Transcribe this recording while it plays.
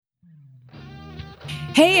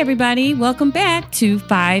Hey, everybody. Welcome back to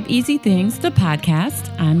 5 Easy Things, the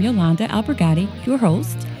podcast. I'm Yolanda Albergati, your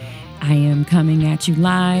host. I am coming at you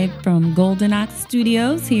live from Golden Ox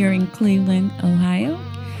Studios here in Cleveland, Ohio.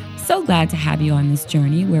 So glad to have you on this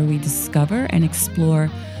journey where we discover and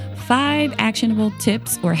explore 5 actionable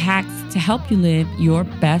tips or hacks to help you live your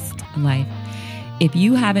best life. If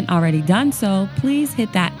you haven't already done so, please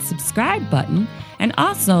hit that subscribe button and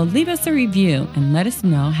also leave us a review and let us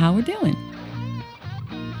know how we're doing.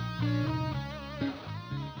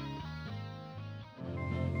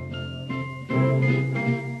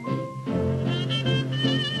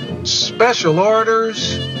 Special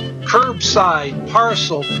orders, curbside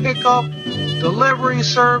parcel pickup, delivery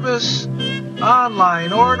service,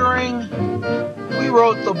 online ordering. We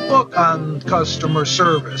wrote the book on customer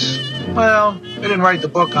service. Well, we didn't write the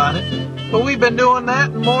book on it, but we've been doing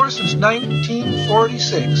that and more since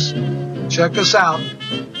 1946. Check us out.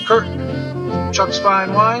 Curtin, Chuck's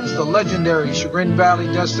Fine Wines, the legendary Chagrin Valley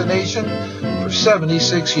destination for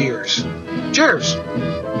 76 years. Cheers.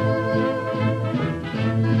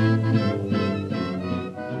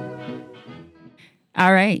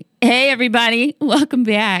 All right. Hey, everybody. Welcome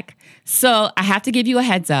back. So I have to give you a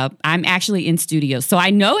heads up. I'm actually in studio. So I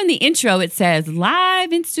know in the intro it says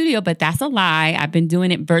live in studio, but that's a lie. I've been doing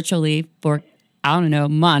it virtually for,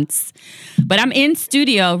 months. But I'm in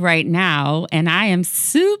studio right now, and I am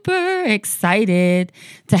super excited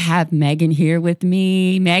to have Megan here with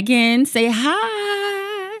me. Megan, say hi.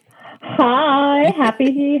 Hi,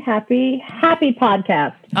 happy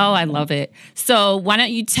podcast. Oh, I love it. So why don't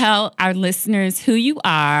you tell our listeners who you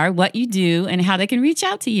are, what you do, and how they can reach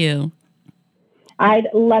out to you? I'd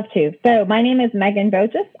love to. So my name is Megan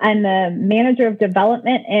Voges. I'm the Manager of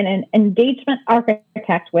Development and an Engagement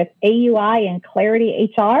Architect with AUI and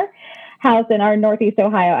Clarity HR, housed in our Northeast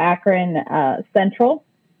Ohio, Akron Central.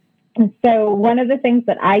 And so one of the things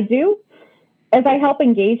that I do is I help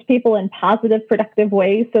engage people in positive, productive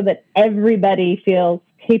ways so that everybody feels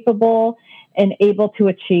capable and able to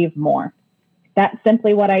achieve more. That's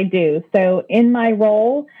simply what I do. So in my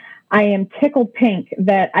role, I am tickled pink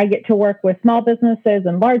that I get to work with small businesses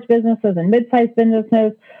and large businesses and mid-sized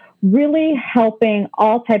businesses, really helping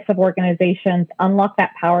all types of organizations unlock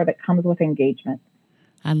that power that comes with engagement.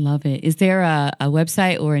 I love it. Is there a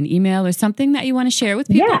website or an email or something that you want to share with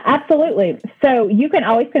people? Yeah, absolutely. So you can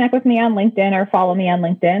always connect with me on LinkedIn or follow me on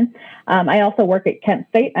LinkedIn. I also work at Kent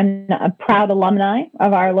State. I'm a proud alumni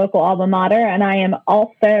of our local alma mater, and I am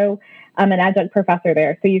also an adjunct professor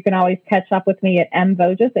there. So you can always catch up with me at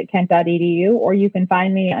mvoges@kent.edu, or you can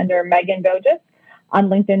find me under Megan Voges on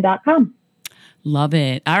LinkedIn.com. Love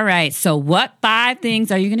it. All right. So what 5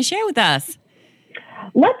 things are you going to share with us?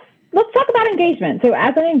 Let's talk about engagement. So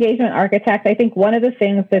as an engagement architect, I think one of the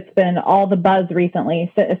things that's been all the buzz recently,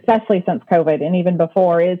 especially since COVID and even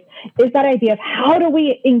before, is that idea of how do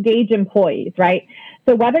we engage employees, right?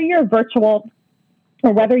 So whether you're virtual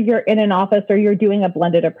or whether you're in an office or you're doing a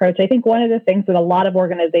blended approach, I think one of the things that a lot of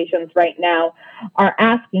organizations right now are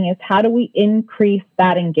asking is how do we increase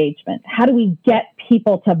that engagement? How do we get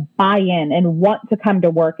people to buy in and want to come to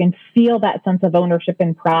work and feel that sense of ownership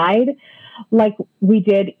and pride like we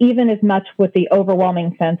did even as much with the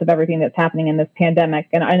overwhelming sense of everything that's happening in this pandemic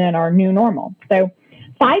and in our new normal. So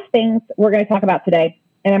 5 things we're going to talk about today,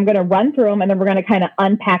 and I'm going to run through them, and then we're going to kind of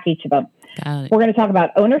unpack each of them. We're going to talk about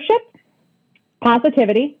ownership,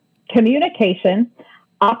 positivity, communication,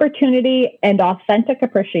 opportunity, and authentic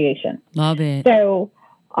appreciation. Love it. So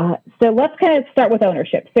let's kind of start with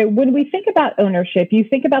ownership. So when we think about ownership, you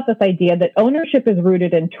think about this idea that ownership is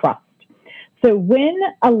rooted in trust. So when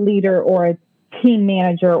a leader or a team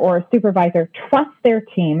manager or a supervisor trusts their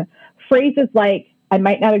team, phrases like, I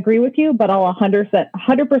might not agree with you, but I'll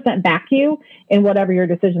 100% back you in whatever your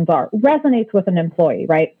decisions are, resonates with an employee,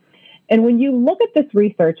 right? And when you look at this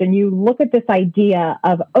research and you look at this idea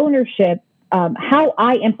of ownership, how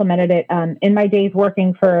I implemented it in my days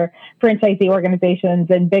working for franchisee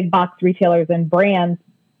organizations and big box retailers and brands,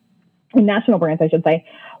 and national brands, I should say,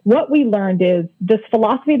 what we learned is this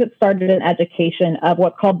philosophy that started in education of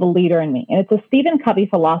what's called the leader in me. And it's a Stephen Covey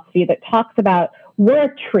philosophy that talks about we're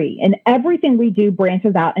a tree and everything we do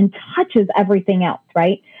branches out and touches everything else,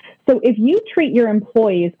 right? So if you treat your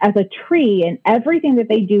employees as a tree and everything that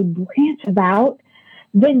they do branches out,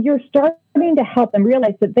 then you're starting to help them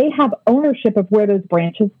realize that they have ownership of where those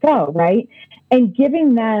branches go, right? And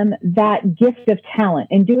giving them that gift of talent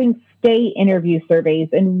and doing stay interview surveys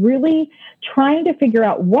and really trying to figure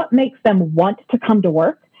out what makes them want to come to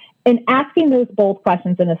work and asking those bold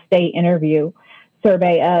questions in a stay interview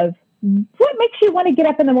survey of what makes you want to get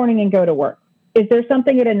up in the morning and go to work? Is there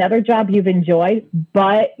something at another job you've enjoyed,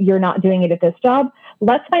 but you're not doing it at this job?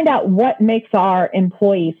 let's find out what makes our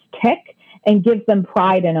employees tick and gives them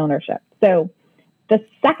pride and ownership. So the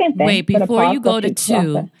second thing. Wait, before you go to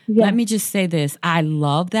 2, let me just say this. I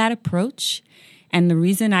love that approach. And the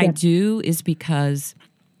reason I do is because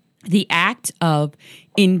the act of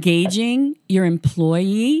engaging your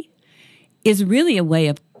employee is really a way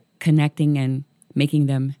of connecting and making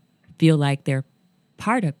them feel like they're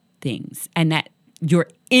part of things and that you're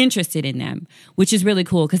interested in them, which is really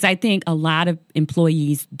cool because I think a lot of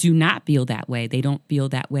employees do not feel that way. They don't feel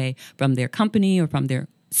that way from their company or from their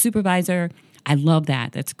supervisor. I love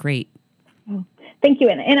that. That's great. Thank you.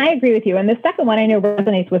 And I agree with you. And the second one I know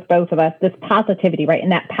resonates with both of us, this positivity, right?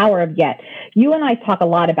 And that power of yet. You and I talk a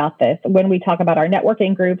lot about this when we talk about our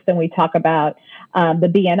networking groups and we talk about the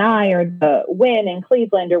BNI or the WIN in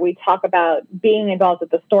Cleveland, or we talk about being involved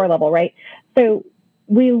at the store level, right? So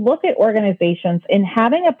we look at organizations and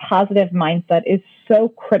having a positive mindset is so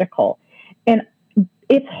critical. And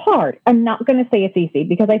it's hard. I'm not going to say it's easy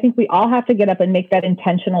because I think we all have to get up and make that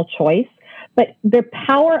intentional choice. But the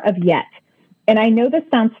power of yet. And I know this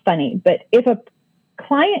sounds funny, but if a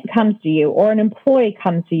client comes to you or an employee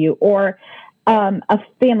comes to you or a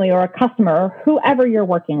family or a customer or whoever you're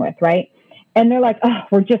working with, right? And they're like, oh,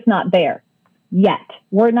 we're just not there yet.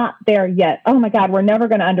 We're not there yet. Oh my God, we're never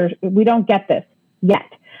going to we don't get this yet.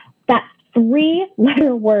 That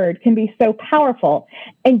 3-letter word can be so powerful.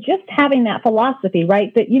 And just having that philosophy,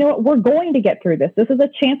 right? That, you know what, we're going to get through this. This is a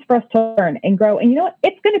chance for us to learn and grow. And you know what,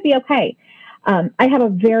 it's going to be okay. I have a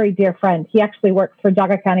very dear friend. He actually works for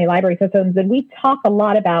Jaga County Library Systems, and we talk a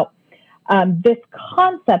lot about this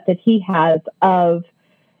concept that he has of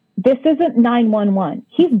this isn't 911.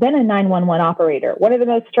 He's been a 911 operator, one of the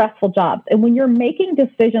most stressful jobs. And when you're making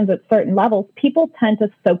decisions at certain levels, people tend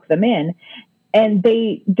to soak them in, and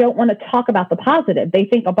they don't want to talk about the positive. They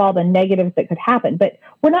think of all the negatives that could happen. But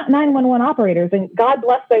we're not 911 operators, and God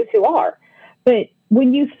bless those who are. But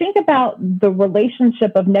when you think about the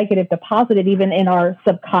relationship of negative to positive, even in our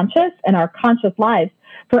subconscious and our conscious lives,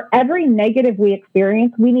 for every negative we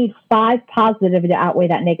experience, we need 5 positive to outweigh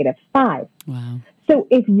that negative. 5. Wow. So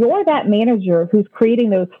if you're that manager who's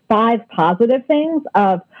creating those 5 positive things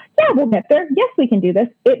of, yeah, we'll get there. Yes, we can do this.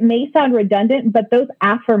 It may sound redundant, but those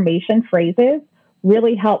affirmation phrases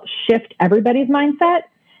really help shift everybody's mindset.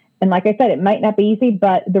 And like I said, it might not be easy,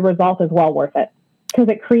 but the result is well worth it because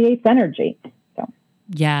it creates energy.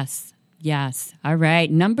 Yes. Yes. All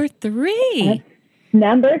right. Number 3.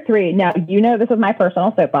 Number 3. Now, you know, this is my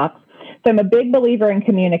personal soapbox. So I'm a big believer in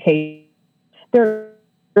communication. There are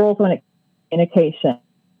rules when it's communication.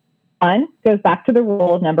 One goes back to the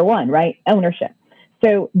rule of number 1, right? Ownership.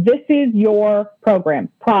 So this is your program,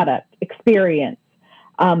 product, experience,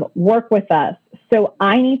 work with us. So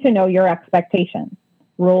I need to know your expectations.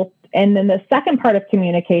 Rule. And then the second part of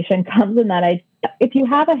communication comes in that if you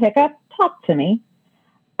have a hiccup, talk to me.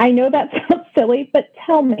 I know that sounds silly, but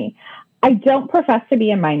tell me. I don't profess to be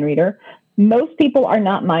a mind reader. Most people are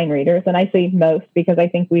not mind readers, and I say most because I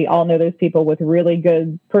think we all know those people with really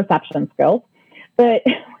good perception skills. But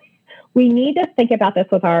we need to think about this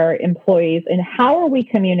with our employees and how are we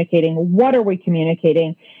communicating? What are we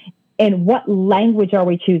communicating? And what language are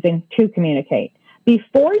we choosing to communicate?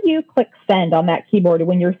 Before you click send on that keyboard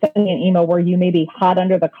when you're sending an email where you may be hot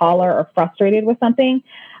under the collar or frustrated with something,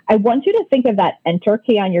 I want you to think of that enter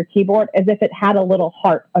key on your keyboard as if it had a little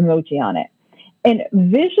heart emoji on it. And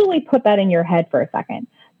visually put that in your head for a second.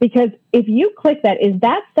 Because if you click that, is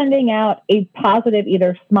that sending out a positive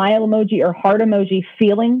either smile emoji or heart emoji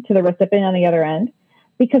feeling to the recipient on the other end?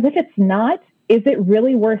 Because if it's not, is it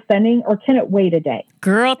really worth sending or can it wait a day?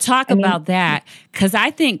 Girl, talk about that. Because I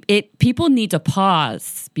think people need to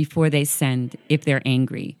pause before they send if they're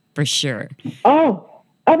angry, for sure. Oh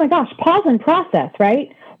my gosh, pause and process, right?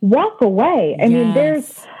 Walk away. I mean,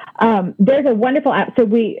 there's a wonderful app. So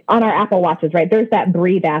on our Apple Watches, right, there's that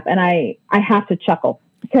Breathe app. And I have to chuckle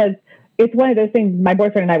because it's one of those things, my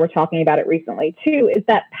boyfriend and I were talking about it recently too, is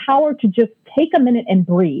that power to just take a minute and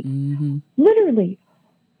breathe. Mm-hmm. Literally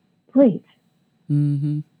breathe.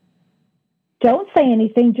 Mm-hmm. Don't say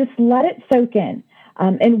anything. Just let it soak in.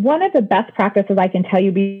 And one of the best practices I can tell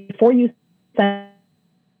you before you send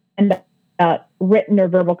written or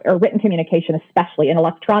verbal or written communication, especially in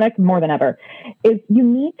electronic more than ever, is you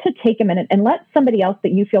need to take a minute and let somebody else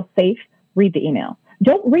that you feel safe read the email.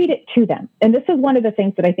 Don't read it to them. And this is one of the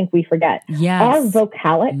things that I think we forget. Yes. Our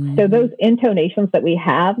vocalic, so those intonations that we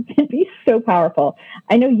have can be so powerful.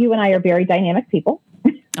 I know you and I are very dynamic people.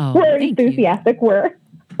 Oh, we're enthusiastic.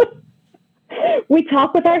 We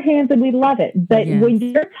talk with our hands and we love it. But when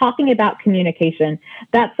you're talking about communication,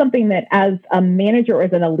 that's something that as a manager or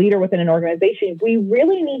as a leader within an organization, we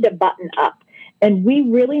really need to button up And we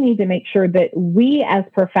really need to make sure that we as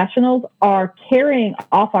professionals are carrying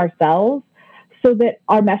off ourselves so that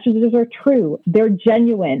our messages are true, they're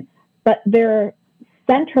genuine, but they're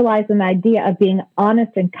centralized in the idea of being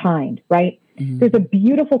honest and kind, right? Mm-hmm. There's a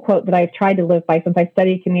beautiful quote that I've tried to live by since I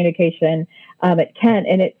studied communication at Kent,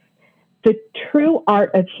 and it's the true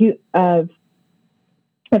art of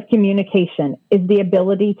communication is the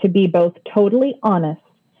ability to be both totally honest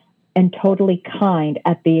and totally kind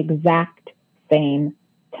at the exact same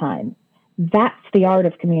time. That's the art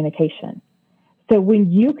of communication. So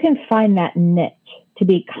when you can find that niche to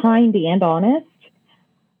be kind and honest,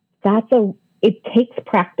 it takes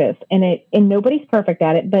practice, and nobody's perfect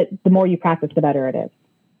at it, but the more you practice, the better it is.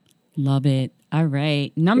 Love it. All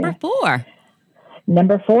right. Number 4.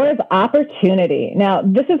 Number 4 is opportunity. Now,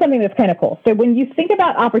 this is something that's kind of cool. So when you think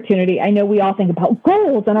about opportunity, I know we all think about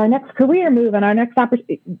goals and our next career move and our next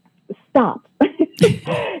opportunity. Stop.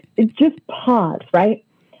 Just pause, right?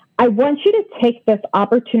 I want you to take this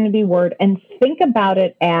opportunity word and think about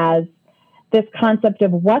it as this concept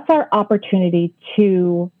of what's our opportunity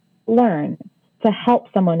to learn, to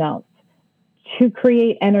help someone else, to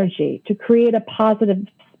create energy, to create a positive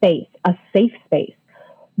space, a safe space.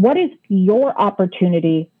 What is your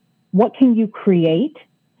opportunity? What can you create?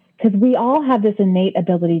 Because we all have this innate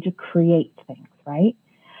ability to create things, right?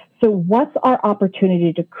 So what's our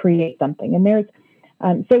opportunity to create something? And there's,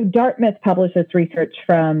 so Dartmouth published this research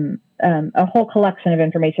from a whole collection of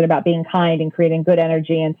information about being kind and creating good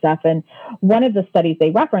energy and stuff. And one of the studies they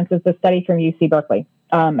reference is the study from UC Berkeley.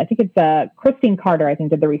 I think it's Christine Carter, I think,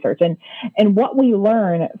 did the research. And what we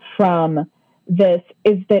learn from this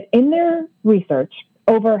is that in their research,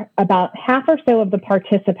 over about half or so of the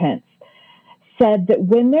participants said that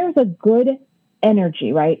when there's a good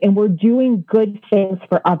energy, right, and we're doing good things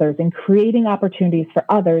for others and creating opportunities for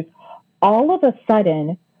others, all of a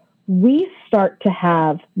sudden, we start to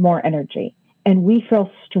have more energy and we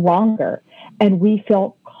feel stronger and we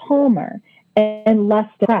feel calmer and less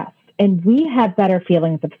stressed. And we have better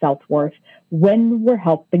feelings of self-worth when we're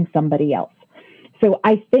helping somebody else. So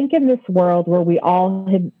I think in this world where we all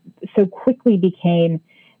had so quickly became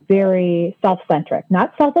very self-centric,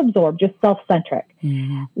 not self-absorbed, just self-centric.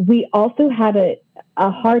 Mm-hmm. We also had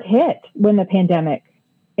a hard hit when the pandemic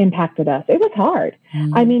impacted us. It was hard.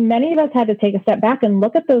 Mm-hmm. I mean, many of us had to take a step back and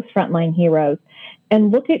look at those frontline heroes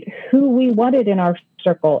and look at who we wanted in our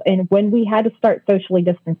circle. And when we had to start socially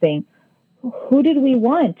distancing, who did we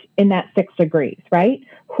want in that 6 degrees, right?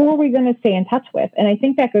 Who are we going to stay in touch with? And I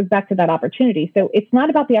think that goes back to that opportunity. So it's not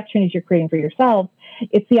about the opportunities you're creating for yourselves.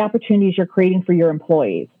 It's the opportunities you're creating for your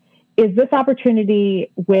employees. Is this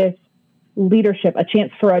opportunity with leadership a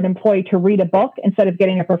chance for an employee to read a book instead of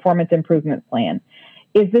getting a performance improvement plan?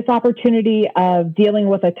 Is this opportunity of dealing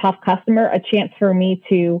with a tough customer a chance for me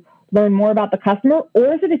to learn more about the customer?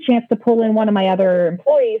 Or is it a chance to pull in one of my other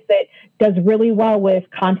employees that does really well with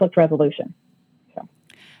conflict resolution? So.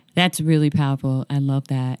 That's really powerful. I love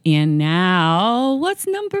that. And now, what's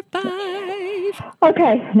number 5?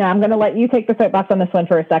 Okay, now I'm going to let you take the soapbox on this one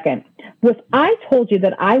for a second. If I told you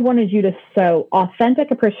that I wanted you to sow authentic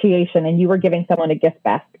appreciation and you were giving someone a gift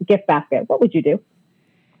basket, what would you do?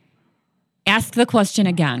 Ask the question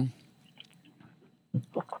again.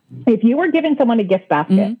 If you were giving someone a gift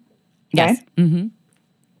basket, mm-hmm. Yes. Okay, mm-hmm.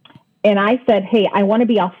 and I said, hey, I want to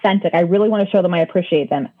be authentic. I really want to show them I appreciate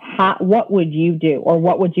them. What would you do, or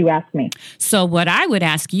what would you ask me? So what I would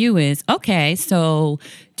ask you is, okay, so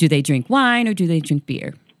do they drink wine or do they drink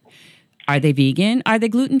beer? Are they vegan? Are they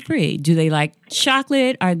gluten-free? Do they like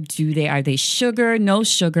chocolate? Are they sugar? No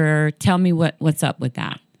sugar? Tell me what's up with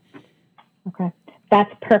that. Okay,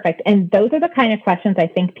 that's perfect. And those are the kind of questions I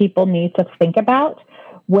think people need to think about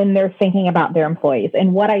when they're thinking about their employees.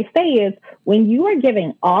 And what I say is, when you are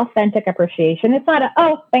giving authentic appreciation, it's not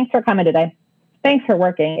thanks for coming today. Thanks for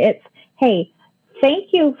working. It's, hey,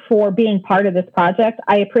 thank you for being part of this project.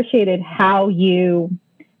 I appreciated how you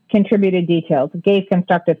contributed details, gave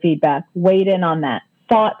constructive feedback, weighed in on that,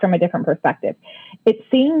 saw it from a different perspective. It's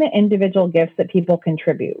seeing the individual gifts that people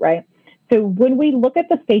contribute, right? So when we look at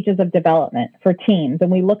the stages of development for teams and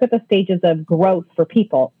we look at the stages of growth for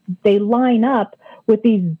people, they line up with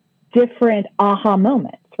these different aha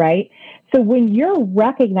moments, right? So when you're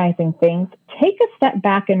recognizing things, take a step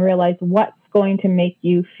back and realize what's going to make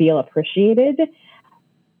you feel appreciated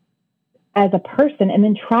as a person, and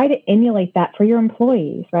then try to emulate that for your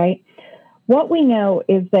employees, right? What we know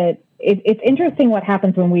is that it's interesting what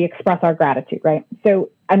happens when we express our gratitude, right?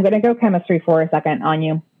 So I'm going to go chemistry for a second on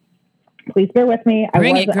you. Please bear with me. I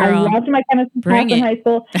loved my chemistry class in high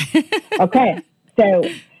school. Okay, so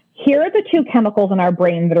here are the two chemicals in our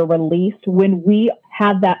brain that are released when we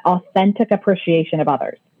have that authentic appreciation of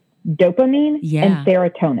others. Dopamine and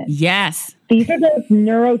serotonin. Yes. These are those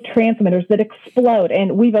neurotransmitters that explode.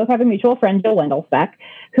 And we both have a mutual friend, Jill Wendelsbeck,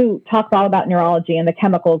 who talks all about neurology and the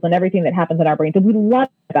chemicals and everything that happens in our brains. And we love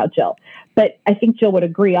about Jill. But I think Jill would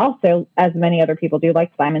agree also, as many other people do,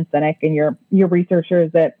 like Simon Sinek and your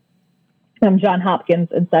researchers at Johns Hopkins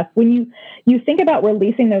and stuff. When you think about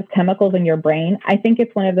releasing those chemicals in your brain, I think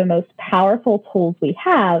it's one of the most powerful tools we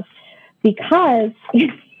have, because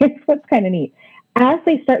here's what's kind of neat. As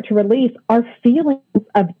they start to release, our feelings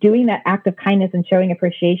of doing that act of kindness and showing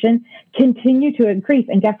appreciation continue to increase.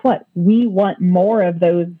 And guess what? We want more of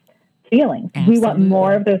those feelings. Absolutely. We want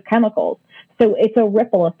more of those chemicals. So it's a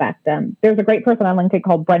ripple effect. There's a great person on LinkedIn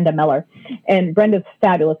called Brenda Miller, and Brenda's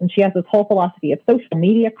fabulous. And she has this whole philosophy of social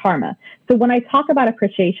media karma. So when I talk about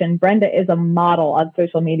appreciation, Brenda is a model on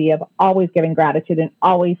social media of always giving gratitude and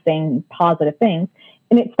always saying positive things.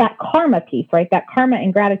 And it's that karma piece, right? That karma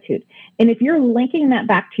and gratitude. And if you're linking that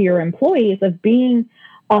back to your employees of being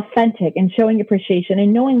authentic and showing appreciation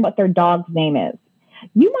and knowing what their dog's name is,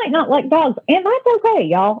 you might not like dogs, and that's okay,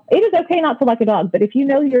 y'all. It is okay not to like a dog, but if you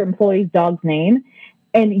know your employee's dog's name,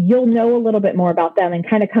 and you'll know a little bit more about them and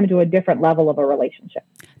kind of come to a different level of a relationship.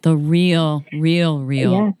 The real,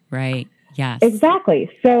 yeah. Right? Yes. Exactly.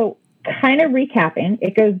 So kind of recapping,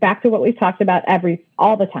 it goes back to what we've talked about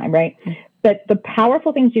all the time, right? But the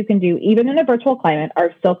powerful things you can do, even in a virtual climate,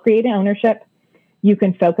 are still creating ownership. You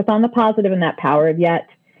can focus on the positive and that power of yet.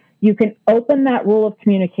 You can open that rule of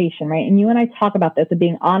communication, right? And you and I talk about this, of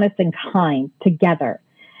being honest and kind together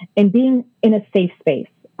and being in a safe space,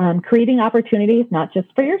 creating opportunities, not just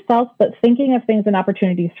for yourself, but thinking of things and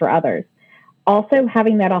opportunities for others. Also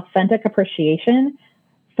having that authentic appreciation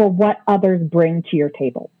for what others bring to your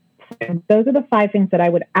table. So those are the 5 things that I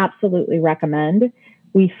would absolutely recommend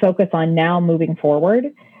we focus on now moving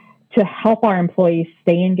forward to help our employees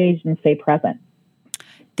stay engaged and stay present.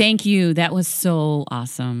 Thank you. That was so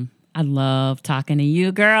awesome. I love talking to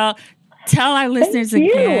you, girl. Tell our listeners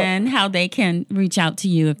again how they can reach out to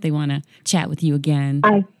you if they want to chat with you again.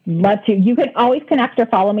 I'd love to. You can always connect or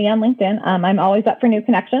follow me on LinkedIn. I'm always up for new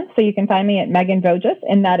connections. So you can find me at Megan Voges,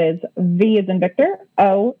 and that is V as in Victor,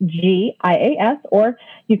 O-G-I-A-S, or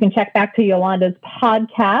you can check back to Yolanda's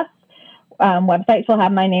podcast website. She'll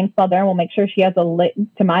have my name spelled there, and we'll make sure she has a link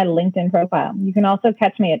to my LinkedIn profile. You can also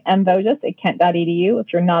catch me at mvoges@kent.edu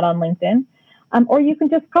if you're not on LinkedIn, or you can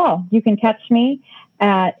just call. You can catch me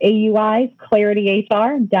at AUI's Clarity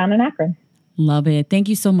HR down in Akron. Love it. Thank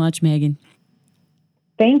you so much, Megan.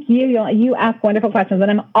 Thank you. You ask wonderful questions, and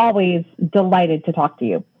I'm always delighted to talk to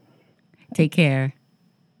you. Take care.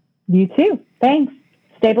 You too. Thanks.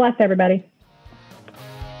 Stay blessed, everybody.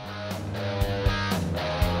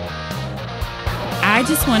 I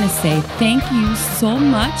just want to say thank you so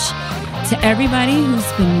much to everybody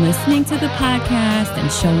who's been listening to the podcast and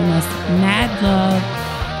showing us mad love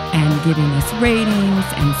and giving us ratings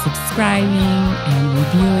and subscribing and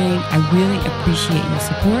reviewing. I really appreciate your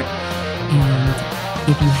support. And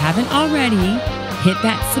if you haven't already, hit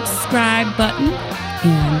that subscribe button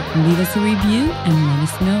and leave us a review and let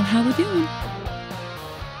us know how we're doing.